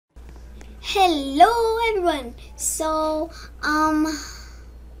Hello everyone. Sorry,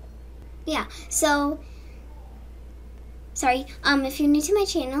 if you're new to my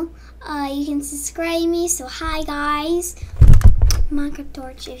channel, you can subscribe me. So hi guys. Minecraft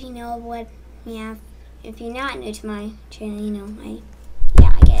Torch, if you know what we have. If you're not new to my channel, you know, I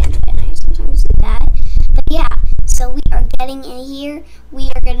get into it and I sometimes do that. But yeah, so we are getting in here.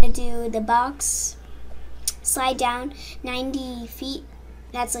 We are gonna do the box slide down 90 feet.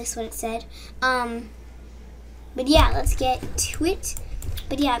 That's like what it said. But yeah, let's get to it.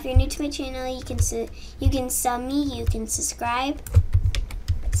 But yeah, if you're new to my channel, you can sub me, you can subscribe.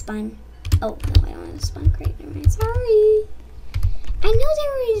 Spawn. Oh no, I don't want to spawn crate. Never mind. Sorry. I know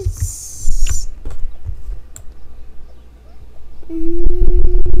there was.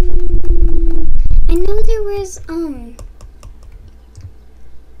 I know there was.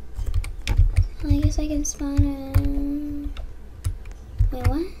 Well, I guess I can spawn. Wait,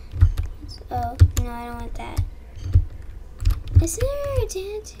 what? Oh no, I don't want that. Is there a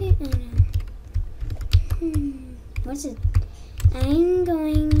tattoo? Oh no. What's it? I'm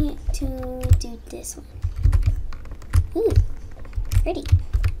going to do this one. Ooh, pretty.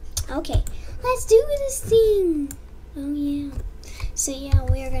 Okay, let's do this thing. Oh yeah. So yeah,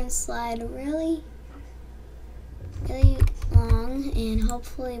 we are gonna slide really long, and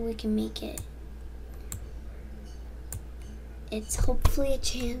hopefully we can make it. It's hopefully a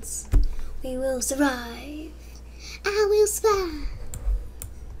chance we will survive. I will survive.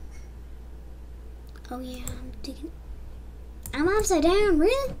 Oh yeah, I'm upside down,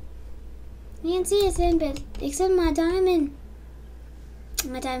 really? You can't see it, except my diamond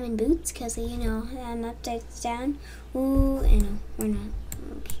boots, because you know I'm upside down. Ooh, I know we're not.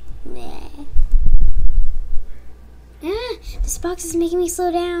 Nah. Ah, this box is making me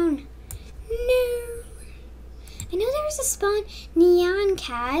slow down. No. I know there was a spawn neon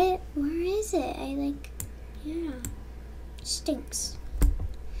cat. Where is it? Yeah. Stinks.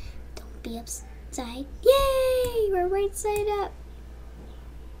 Don't be upside. Yay! We're right side up.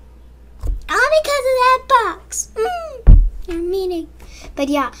 All because of that box. You're meaning. But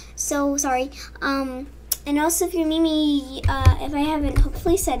yeah, so sorry. And also if you meet me, if I haven't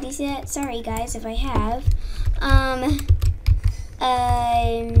hopefully said these yet, sorry guys if I have.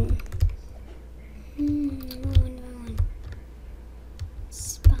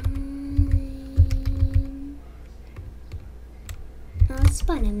 Let's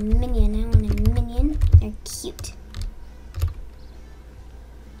spawn a minion. I want a minion. They're cute.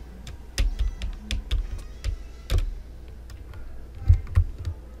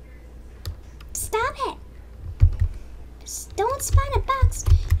 Stop it! Just don't spawn a box.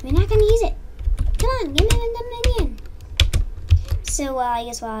 We're not gonna use it. Come on, give me the minion. So I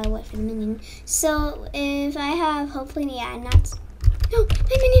guess while I wait for the minion. So if I have, hopefully, yeah, I'm not. No,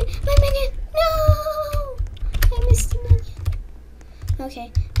 my minion, no! I missed the minion.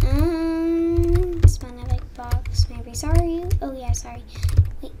 Okay, spawn a big box, maybe. Sorry. Oh yeah, sorry.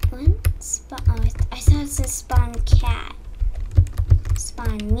 Wait, one spawn. Oh, I thought it says spawn cat.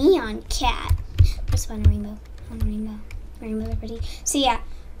 Spawn neon cat. Let's spawn a rainbow. Rainbows are pretty. So yeah,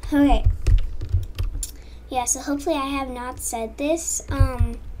 okay. Yeah, so hopefully I have not said this.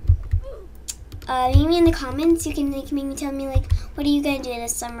 Maybe in the comments you can maybe tell me what are you gonna do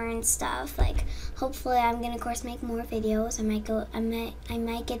this summer and stuff. Hopefully I'm gonna of course make more videos. I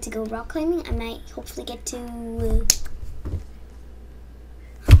might get to go rock climbing. I might hopefully get to my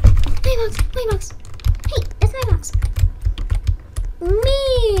box. Hey, it's my box.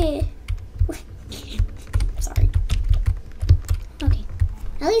 Me. Sorry. Okay.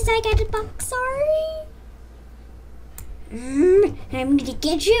 At least I got a box. Sorry. I'm gonna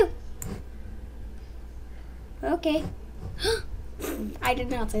get you. Okay. I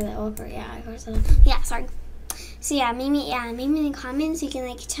did not say that over. Yeah, of course I did. Yeah, sorry. So yeah, maybe in the comments you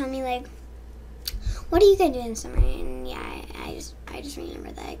can tell me what are you gonna do in the summer? And yeah, I just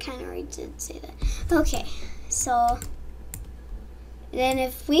remember that I kind of already did say that. Okay, so then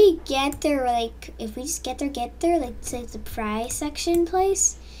if we get there, if we just get there, say the prize section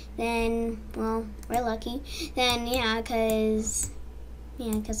place, then well, we're lucky. Then yeah, cause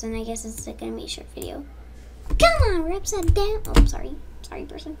then I guess it's gonna be a short video. Come on, we're upside down. Oh, sorry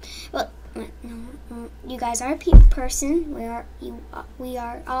person. Well, no, you guys are a person. We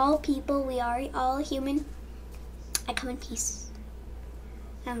are all people. We are all human. I come in peace.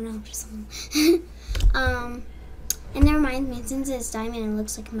 I don't know, just and that reminds me, since it's diamond and it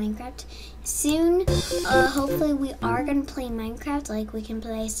looks like Minecraft, soon, hopefully we are gonna play Minecraft. We can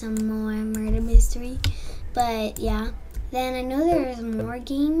play some more murder mystery. But yeah. Then I know there's more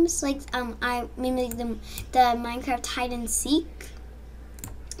games the Minecraft hide and seek.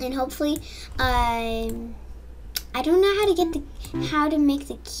 and hopefully, I don't know how to make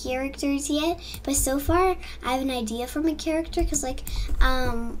the characters yet, but so far I have an idea for my character, because like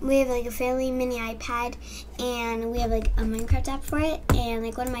we have like a family mini iPad and we have like a Minecraft app for it, and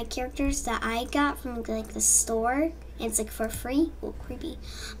like one of my characters that I got from like the store, and it's like for free. Oh, creepy.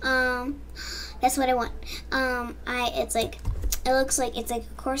 That's what I want. It looks like it's like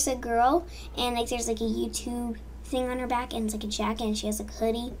a Corsa girl, and like there's like a YouTube thing on her back, and it's like a jacket, and she has like a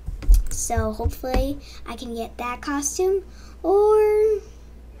hoodie. So hopefully I can get that costume, or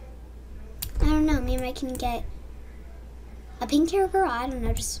I don't know, maybe I can get a pink hair girl. I don't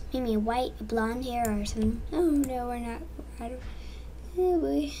know, just maybe a blonde hair or something. Oh no, we're not. Oh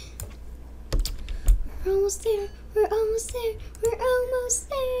boy, we're almost there. We're almost there. We're almost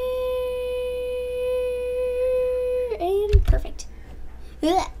there. And perfect.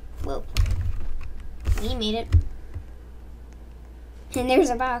 Ugh. Whoa, we made it. And there's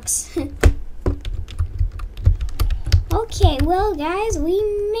a box. Okay, well guys, we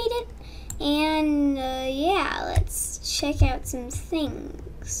made it. And yeah, let's check out some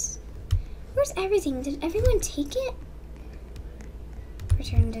things. Where's everything? Did everyone take it?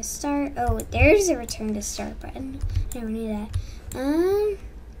 Return to start. Oh, there's a return to start button. I never knew that.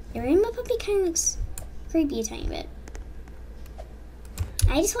 The rainbow puppy kind of looks creepy a tiny bit.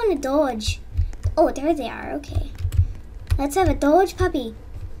 I just want a Doge. Oh, there they are. Okay. Let's have a Doge puppy.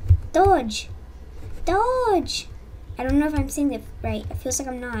 Doge. Doge. I don't know if I'm saying it right. It feels like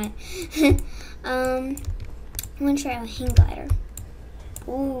I'm not. I'm gonna try a hang glider.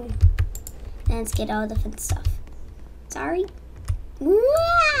 Ooh. Let's get all the fun stuff. Sorry.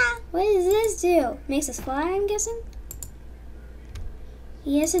 Wah! What does this do? Makes us fly, I'm guessing?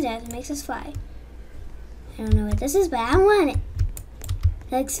 Yes, it does. It makes us fly. I don't know what this is, but I want it.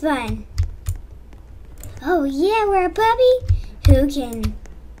 Looks fun. Oh yeah, we're a puppy.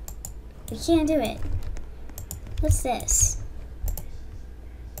 We can't do it. What's this?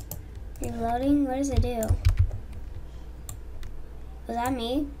 Reloading? What does it do? Was that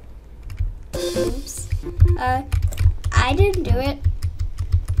me? Oops. I didn't do it.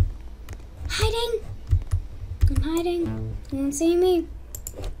 Hiding. I'm hiding. You don't see me.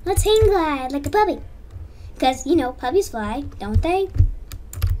 Let's hang glide like a puppy. Because, you know, puppies fly, don't they?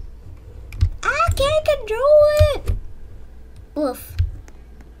 I can't control it. Woof.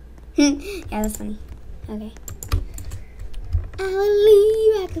 Yeah, that's funny. Okay. I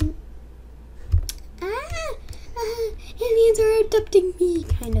believe I can. Aliens are adopting me,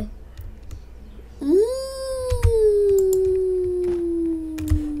 kind of.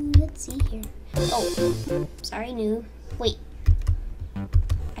 Let's see here. Oh, sorry, noob. Wait.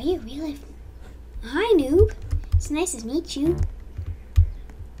 Are you real life? Hi, noob. It's nice to meet you.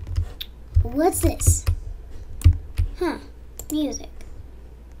 What's this? Huh, music.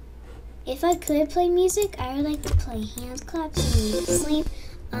 If I could play music, I would like to play hand claps and sleep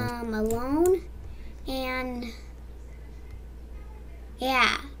alone, and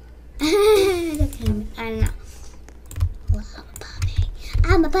yeah. I don't know. Well,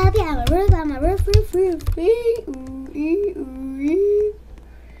 I'm a puppy. I'm a roof. I'm a roof. I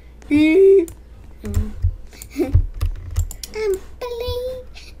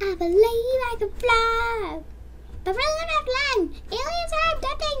believe I can fly. But really not flying. Aliens are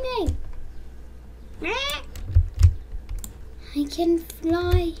adopting me. I can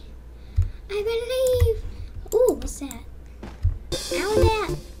fly. I believe. Ooh, what's that? Ow, that.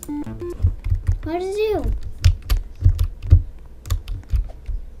 What does it do?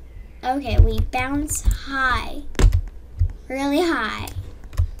 Okay, we bounce high. Really high.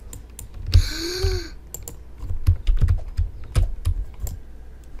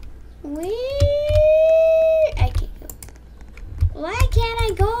 Where? I can't go. Why can't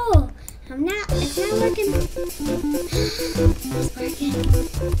I go? It's not working. It's working.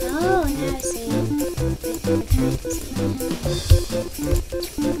 Oh, now I see.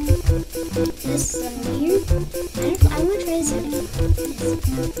 This is weird. I want to try this again.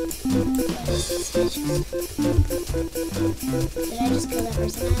 What is this? Did I just kill that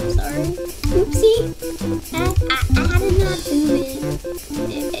person? I'm sorry. Oopsie. I did not do it.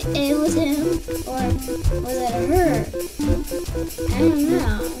 It was him. Or was it her? I don't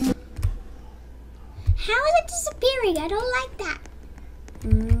know. How is it disappearing? I don't like that.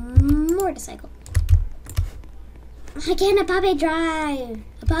 Motorcycle. Why can't a puppy drive?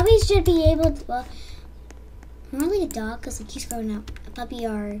 A puppy should be able to, well, more like a dog because it keeps growing up. A puppy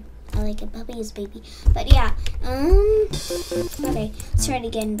like a puppy is baby. But yeah, okay, let's try it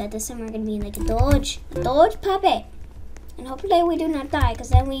again, but this time we're going to be like a Doge puppy. And hopefully we do not die because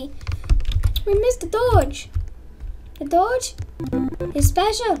then we missed the Doge. The Doge is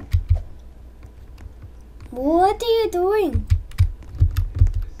special. What are you doing?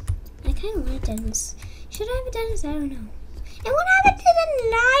 I kind of want a dentist. Should I have a dentist? I don't know. And what happened to the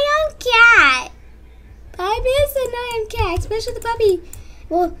lion cat? I miss the lion cat, especially the puppy.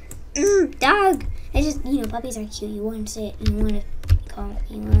 Well, dog. I just, puppies are cute. You want to say it. You want to call it.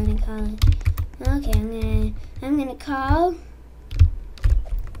 You want to call it. Okay, I'm gonna call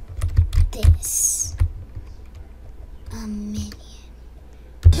this a minion.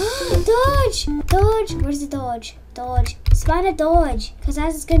 Doge! Doge! Where's the Doge? Doge. Spawn a Doge. Because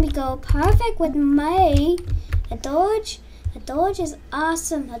that's going to go perfect with me. A Doge. A Doge is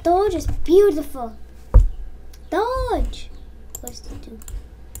awesome. A Doge is beautiful. Doge! What's the do?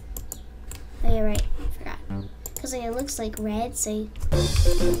 Oh, yeah, right. I forgot. Because it looks like red, so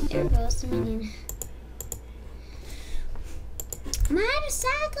there goes the minion.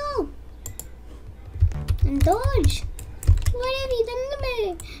 Motorcycle! And Doge! What have you done to me?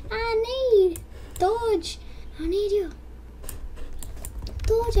 I need Doge. I need you.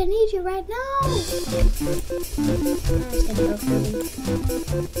 Doge, I need you right now. I'm just gonna go through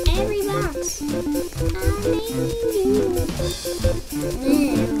every box. I need you.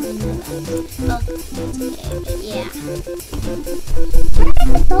 Oh, okay, but yeah. Where's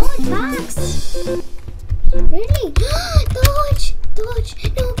the Doge box? Really? Doge! Doge!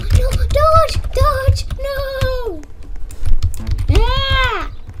 No! No! Doge! Doge! No!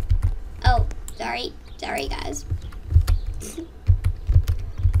 Ah! Oh, sorry. Sorry, guys.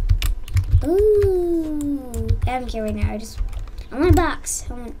 Ooh. I don't care right now. I want a box.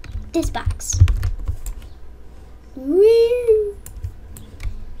 I want this box. Woo!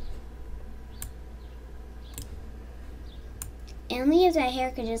 And only if that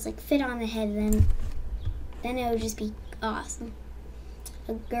hair could just fit on the head, then it would just be awesome.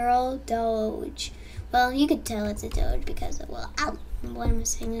 A girl Doge. Well, you could tell it's a Doge because of, what am I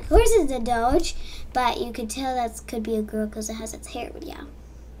saying? Of course it's a Doge, but you could tell that could be a girl because it has its hair, but yeah.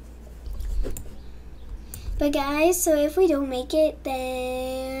 But guys, so if we don't make it,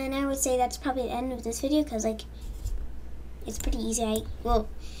 then I would say that's probably the end of this video because, it's pretty easy. Well,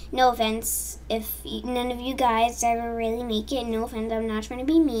 no offense if none of you guys ever really make it. No offense, I'm not trying to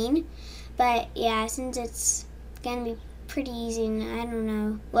be mean. But yeah, since it's going to be pretty easy, and I don't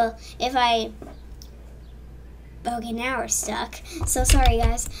know. Well, okay, now we're stuck. So sorry,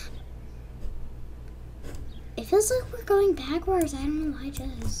 guys. It feels like we're going backwards. I don't know why it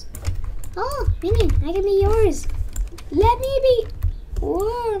does. Oh, minion, I can be yours. Let me be.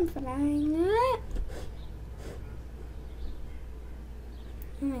 Oh, I'm flying up.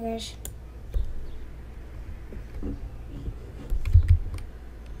 Oh my gosh.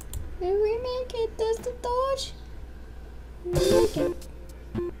 Did we make it? Does the Doge make it?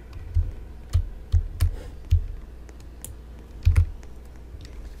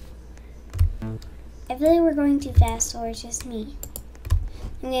 I feel like we're going too fast, or it's just me.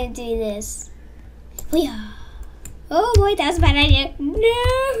 I'm gonna do this. Yeah. Oh boy, that was a bad idea.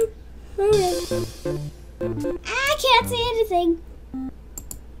 No! Okay. I can't see anything.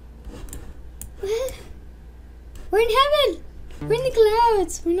 We're in heaven! We're in the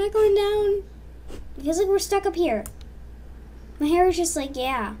clouds. We're not going down. It feels like we're stuck up here. My hair is just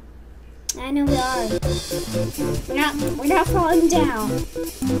yeah. I know we are. We're not falling down.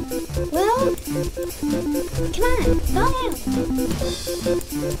 Well, come on, fall down.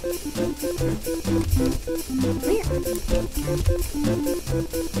 Where?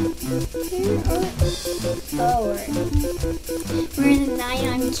 We're in the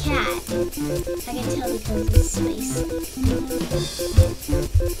Nyan Cat. I can tell because of the space.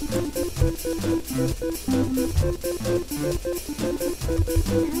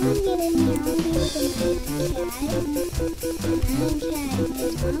 I'm getting here. I'll be with the Nyan Cat. The Nyan Cat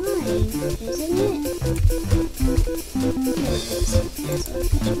is mine, isn't it?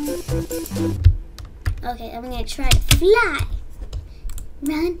 Okay, I'm gonna try to fly.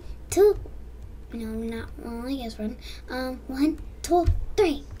 Run, two. No, not. Well, I guess run. 1, 2,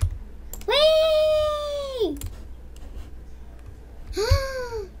 3. Whee!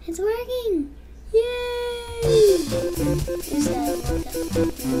 It's working. Yay! Is that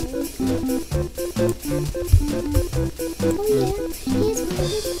oh yeah, it's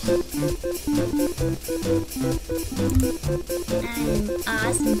working. I'm an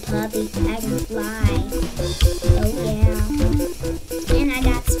awesome puppy. I can fly. Oh yeah. And I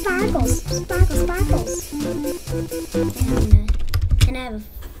got sparkles. Sparkles. And I have a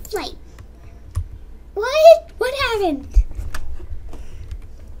flight. What? What happened?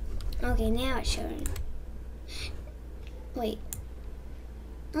 Okay, now it's showing. Wait.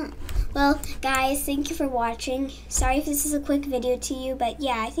 Well, guys, thank you for watching. Sorry if this is a quick video to you, but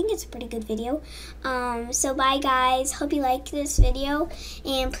yeah, I think it's a pretty good video. So bye, guys. Hope you liked this video,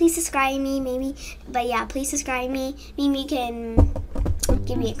 and please subscribe me, maybe. But yeah, please subscribe me. Maybe you can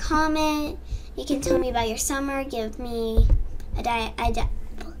give me a comment. You can tell me about your summer. Give me a idea.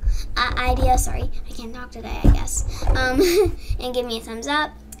 Sorry, I can't talk today, I guess. And give me a thumbs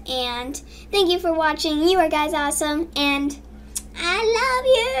up. And thank you for watching. You are guys awesome, and I love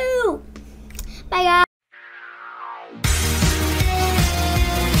you. Bye, guys.